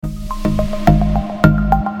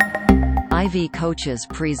Ivy Coaches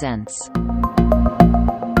presents. Hello,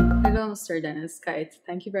 Mr. Dennis Kite.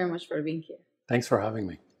 Thank you very much for being here. Thanks for having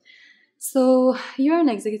me. So, you're an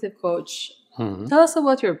executive coach. Tell us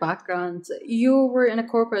about your background. You were in a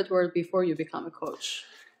corporate world before you become a coach.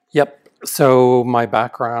 Yep. So my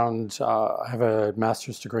background, I have a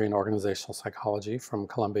master's degree in organizational psychology from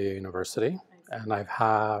Columbia University, and I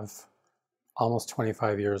have almost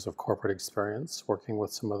 25 years of corporate experience working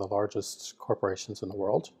with some of the largest corporations in the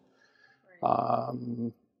world.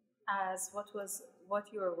 As what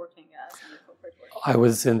you were working as in the corporate world? I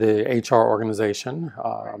was in the HR organization.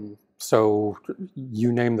 So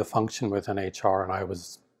you name the function within HR, and I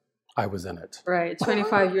was in it. Right,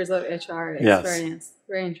 25 years of HR Yes. experience.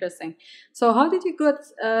 Very interesting. So how did you get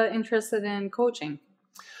interested in coaching?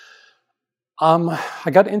 I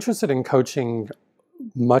got interested in coaching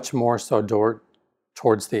much more so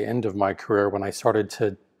towards the end of my career when I started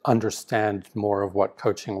to understand more of what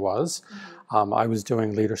coaching was. I was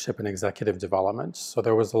doing leadership and executive development, so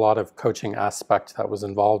there was a lot of coaching aspect that was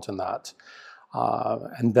involved in that.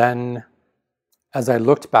 And then as I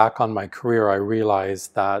looked back on my career, I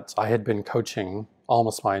realized that I had been coaching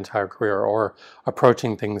almost my entire career, or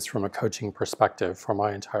approaching things from a coaching perspective for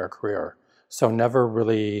my entire career. So never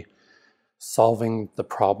really solving the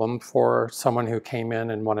problem for someone who came in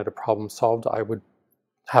and wanted a problem solved. I would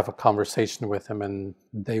have a conversation with them, and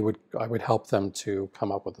I would help them to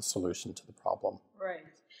come up with a solution to the problem. Right.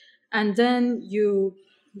 And then you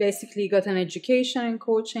basically got an education in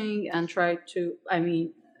coaching and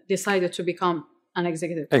decided to become an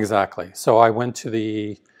executive coach. Exactly. So I went to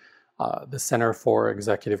the Center for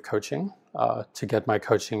Executive Coaching to get my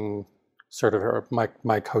coaching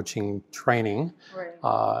my coaching training, Right.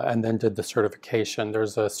 and then did the certification.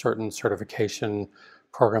 There's a certain certification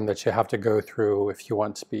program that you have to go through if you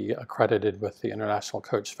want to be accredited with the International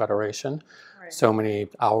Coach Federation. Right. So many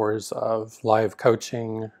hours of live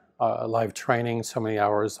coaching, live training, so many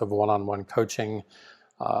hours of one-on-one coaching,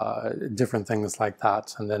 different things like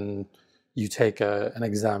that. And then you take an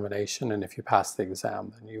examination, and if you pass the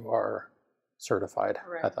exam, then you are certified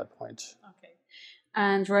at that point. Okay.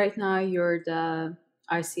 And right now you're the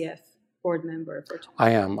ICF board member for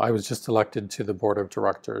I am. I was just elected to the board of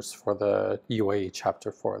directors for the UAE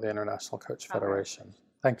chapter for the International Coach Federation.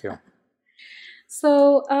 Thank you.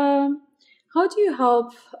 So how do you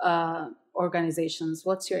help organizations?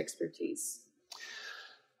 What's your expertise?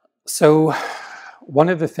 So one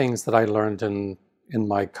of the things that I learned in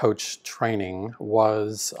my coach training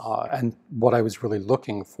was, and what I was really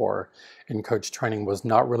looking for in coach training was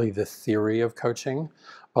not really the theory of coaching,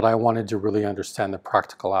 but I wanted to really understand the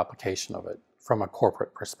practical application of it from a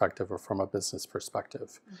corporate perspective or from a business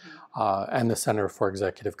perspective. And the Center for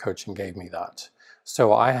Executive Coaching gave me that.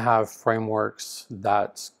 So I have frameworks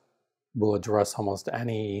that will address almost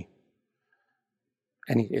any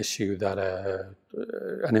issue that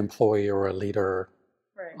an employee or a leader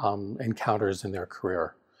encounters in their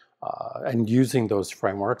career. And using those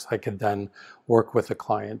frameworks, I could then work with a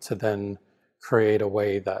client to then create a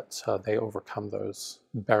way that they overcome those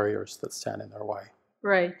barriers that stand in their way.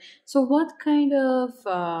 Right. So what kind of,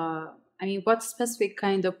 what specific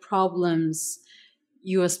kind of problems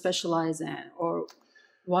you specialize in, or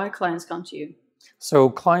why clients come to you? So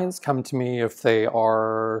clients come to me if they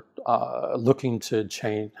are looking to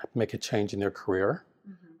make a change in their career.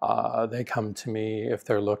 They come to me if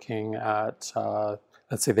they're looking at,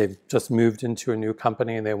 let's say they've just moved into a new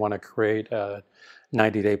company and they want to create a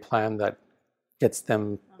 90-day plan that gets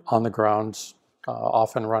them on the ground,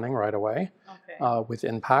 off and running right away, with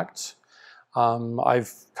impact.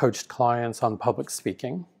 I've coached clients on public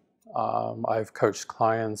speaking. I've coached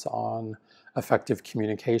clients on effective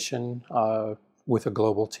communication with a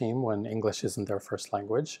global team when English isn't their first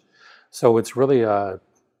language. So it's really a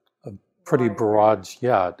pretty broad,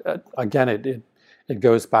 again, it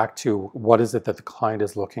goes back to what is it that the client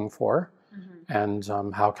is looking for, and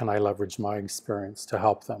how can I leverage my experience to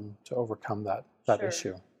help them to overcome that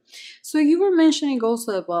issue. So you were mentioning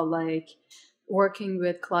also about working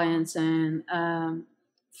with clients in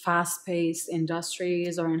fast-paced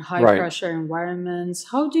industries or in high-pressure environments.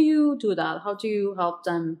 How do you do that? How do you help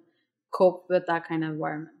them cope with that kind of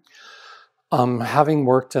environment? Having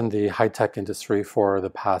worked in the high-tech industry for the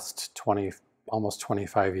past almost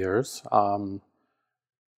 25 years, a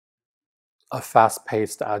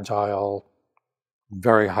fast-paced, agile,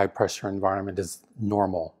 very high-pressure environment is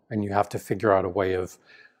normal, and you have to figure out a way of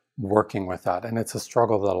working with that. And it's a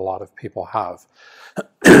struggle that a lot of people have.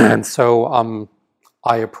 And so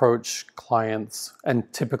I approach clients,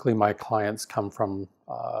 and typically my clients come from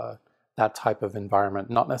that type of environment,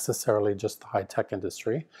 not necessarily just the high-tech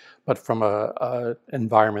industry, but from a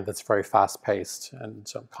environment that's very fast-paced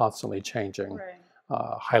and constantly changing,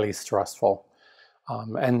 highly stressful.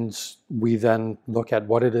 And we then look at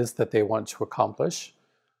what it is that they want to accomplish,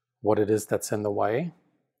 what it is that's in the way,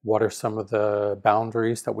 what are some of the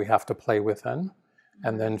boundaries that we have to play within,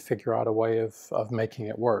 and then figure out a way of making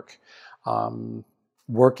it work.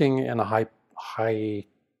 Working in a high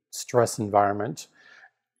stress environment,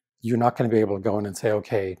 you're not going to be able to go in and say,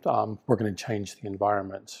 okay, we're going to change the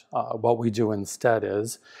environment. What we do instead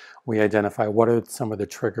is we identify what are some of the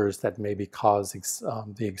triggers that maybe cause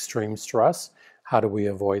the extreme stress. How do we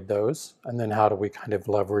avoid those? And then how do we kind of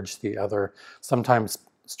leverage the other? Sometimes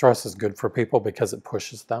stress is good for people because it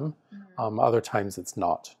pushes them. Other times it's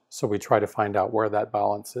not. So we try to find out where that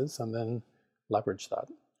balance is and then leverage that.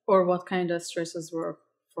 Or what kind of stresses work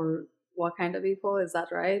for what kind of people, is that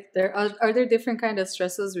right? Are there different kind of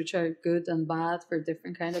stresses which are good and bad for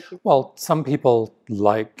different kind of people? Well, some people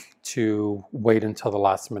like to wait until the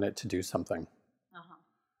last minute to do something.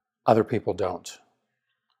 Other people don't.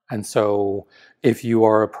 And so if you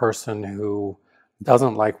are a person who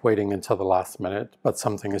doesn't like waiting until the last minute, but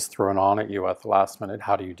something is thrown on at you at the last minute,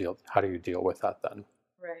 how do you deal with that then?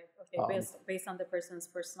 Right. Okay. Based on the person's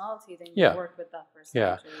personality, then you work with that person.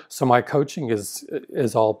 Yeah. So my coaching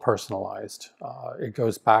is all personalized. It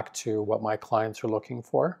goes back to what my clients are looking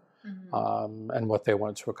for, and what they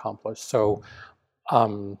want to accomplish. So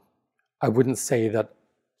I wouldn't say that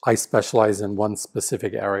I specialize in one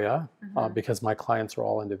specific area, because my clients are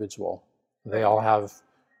all individual. They all have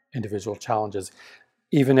individual challenges,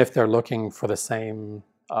 even if they're looking for the same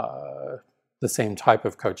type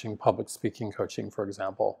of coaching, public speaking coaching, for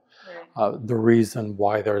example. The reason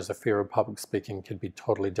why there's a fear of public speaking could be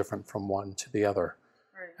totally different from one to the other.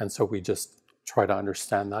 And so we just try to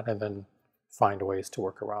understand that and then find ways to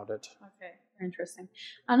work around it. Okay, interesting.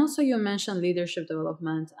 And also you mentioned leadership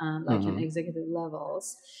development and like in executive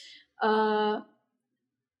levels.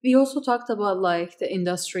 We also talked about like the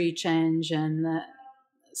industry change, and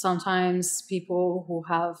sometimes people who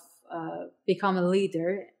have become a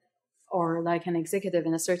leader or like an executive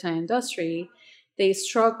in a certain industry, they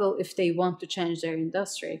struggle if they want to change their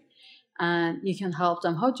industry, and you can help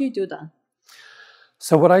them. How do you do that?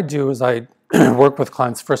 So what I do is I work with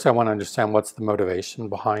clients. First, I want to understand what's the motivation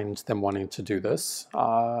behind them wanting to do this.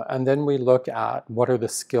 And then we look at what are the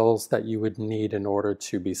skills that you would need in order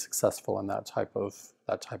to be successful in that type of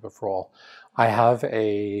role. I have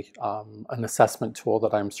an assessment tool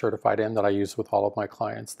that I'm certified in that I use with all of my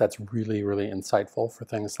clients that's really, really insightful for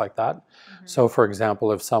things like that. So for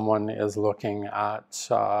example, if someone is looking at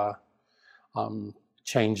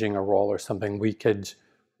changing a role or something, we could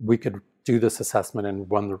do this assessment and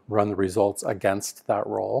run the results against that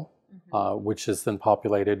role, which is then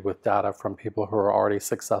populated with data from people who are already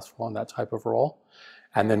successful in that type of role.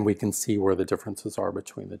 And then we can see where the differences are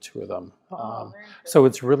between the two of them. So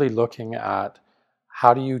it's really looking at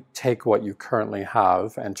how do you take what you currently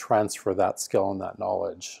have and transfer that skill and that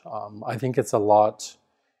knowledge. I think it's a lot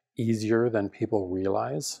easier than people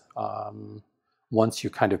realize once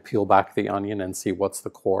you kind of peel back the onion and see what's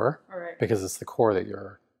the core, because it's the core that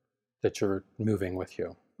you're moving with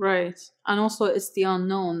you. Right. And also it's the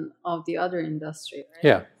unknown of the other industry, right?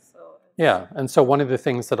 Yeah. Yeah. And so one of the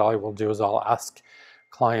things that I will do is I'll ask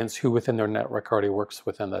clients who within their network already works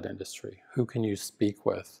within that industry. Who can you speak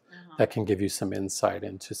with that can give you some insight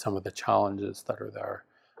into some of the challenges that are there,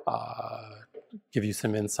 give you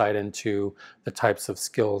some insight into the types of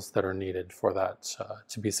skills that are needed for that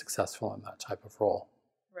to be successful in that type of role.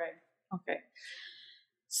 Right. Okay.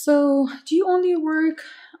 So do you only work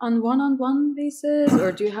on one-on-one basis,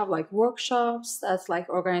 or do you have like workshops that like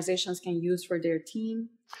organizations can use for their team?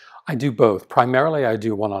 I do both. Primarily I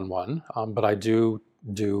do one-on-one, but I do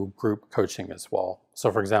group coaching as well. So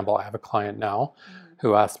for example, I have a client now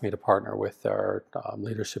who asked me to partner with their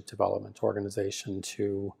leadership development organization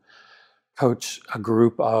to coach a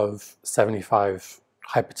group of 75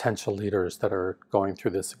 high potential leaders that are going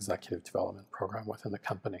through this executive development program within the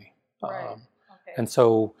company. And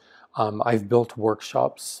so I've built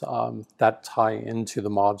workshops that tie into the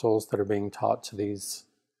modules that are being taught to these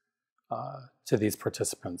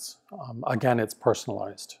participants. Again, it's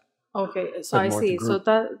personalized. Okay, so I see.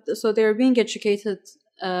 So they're being educated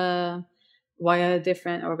via a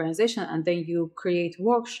different organization, and then you create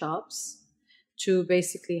workshops to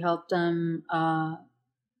basically help them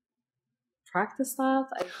practice that?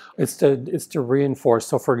 It's to reinforce.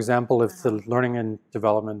 So for example, if the Learning and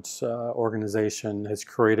Development organization has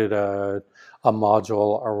created a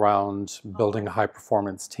module around building a high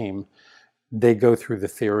performance team, they go through the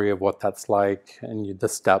theory of what that's like and the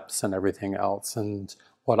steps and everything else. And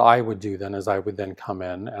what I would do then is I would then come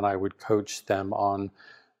in and I would coach them on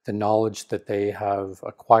the knowledge that they have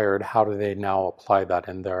acquired. How do they now apply that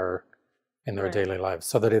in their Right. daily lives,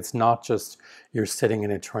 so that it's not just you're sitting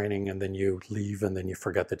in a training and then you leave and then you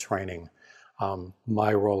forget the training.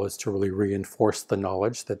 My role is to really reinforce the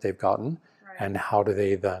knowledge that they've gotten, Right. and how do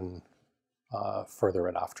they then further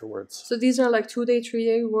it afterwards. So these are like 2-day,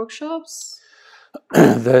 3-day workshops?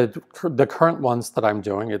 The current ones that I'm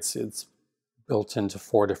doing, it's built into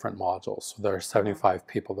 4 different modules. So there are 75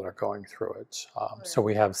 people that are going through it. So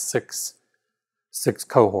we have six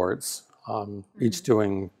cohorts, each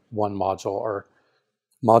doing one module, or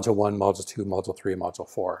module 1, module 2, module 3, module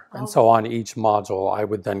 4. And so on each module, I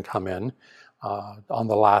would then come in on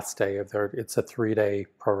the last day of it's a 3-day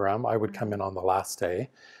program. I would come in on the last day,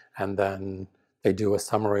 and then they do a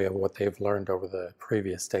summary of what they've learned over the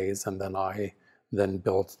previous days, and then I then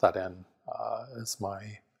build that in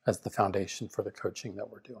as the foundation for the coaching that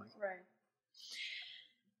we're doing. Right.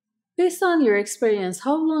 Based on your experience,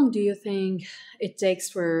 how long do you think it takes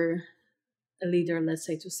for a leader, let's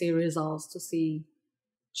say, to see results, to see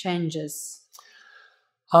changes?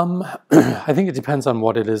 I think it depends on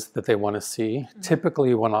what it is that they want to see.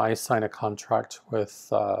 Typically, when I sign a contract with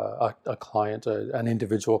a client, an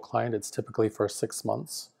individual client, it's typically for 6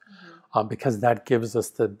 months, because that gives us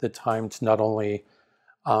the time to not only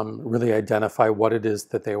really identify what it is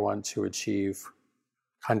that they want to achieve,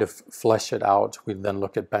 kind of flesh it out. We then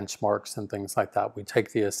look at benchmarks and things like that. We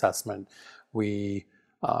take the assessment, we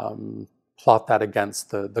plot that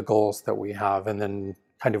against the goals that we have, and then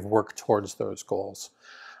kind of work towards those goals.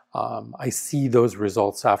 I see those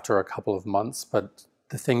results after a couple of months, but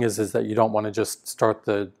the thing is that you don't want to just start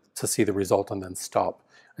to see the result and then stop.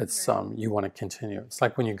 It's you want to continue. It's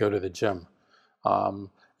like when you go to the gym.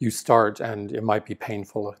 You start and it might be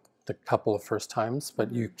painful the couple of first times,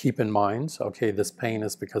 but you keep in mind, okay, this pain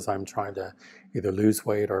is because I'm trying to either lose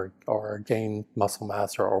weight or gain muscle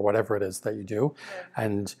mass or whatever it is that you do,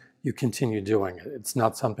 and you continue doing it. It's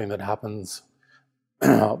not something that happens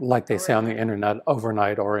like they say on the internet,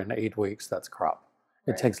 overnight or in 8 weeks. That's crap.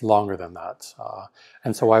 It takes longer than that.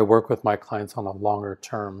 And so I work with my clients on a longer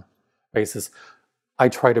term basis. I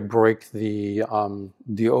try to break the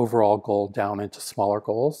overall goal down into smaller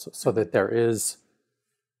goals so that there is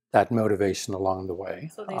that motivation along the way.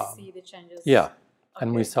 So they see the changes. Yeah.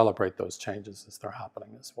 And we celebrate those changes as they're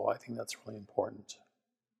happening as well. I think that's really important.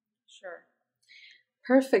 Sure.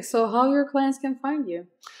 Perfect. So how your clients can find you?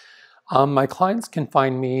 My clients can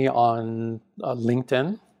find me on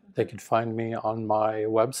LinkedIn. They can find me on my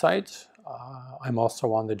website. I'm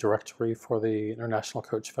also on the directory for the International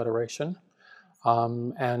Coach Federation.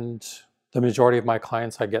 And the majority of my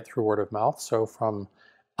clients I get through word of mouth. So from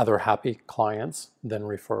other happy clients, then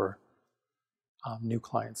refer new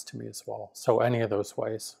clients to me as well. So any of those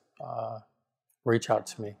ways, reach out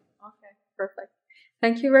to me. Okay, perfect.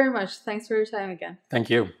 Thank you very much. Thanks for your time again. Thank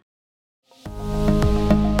you.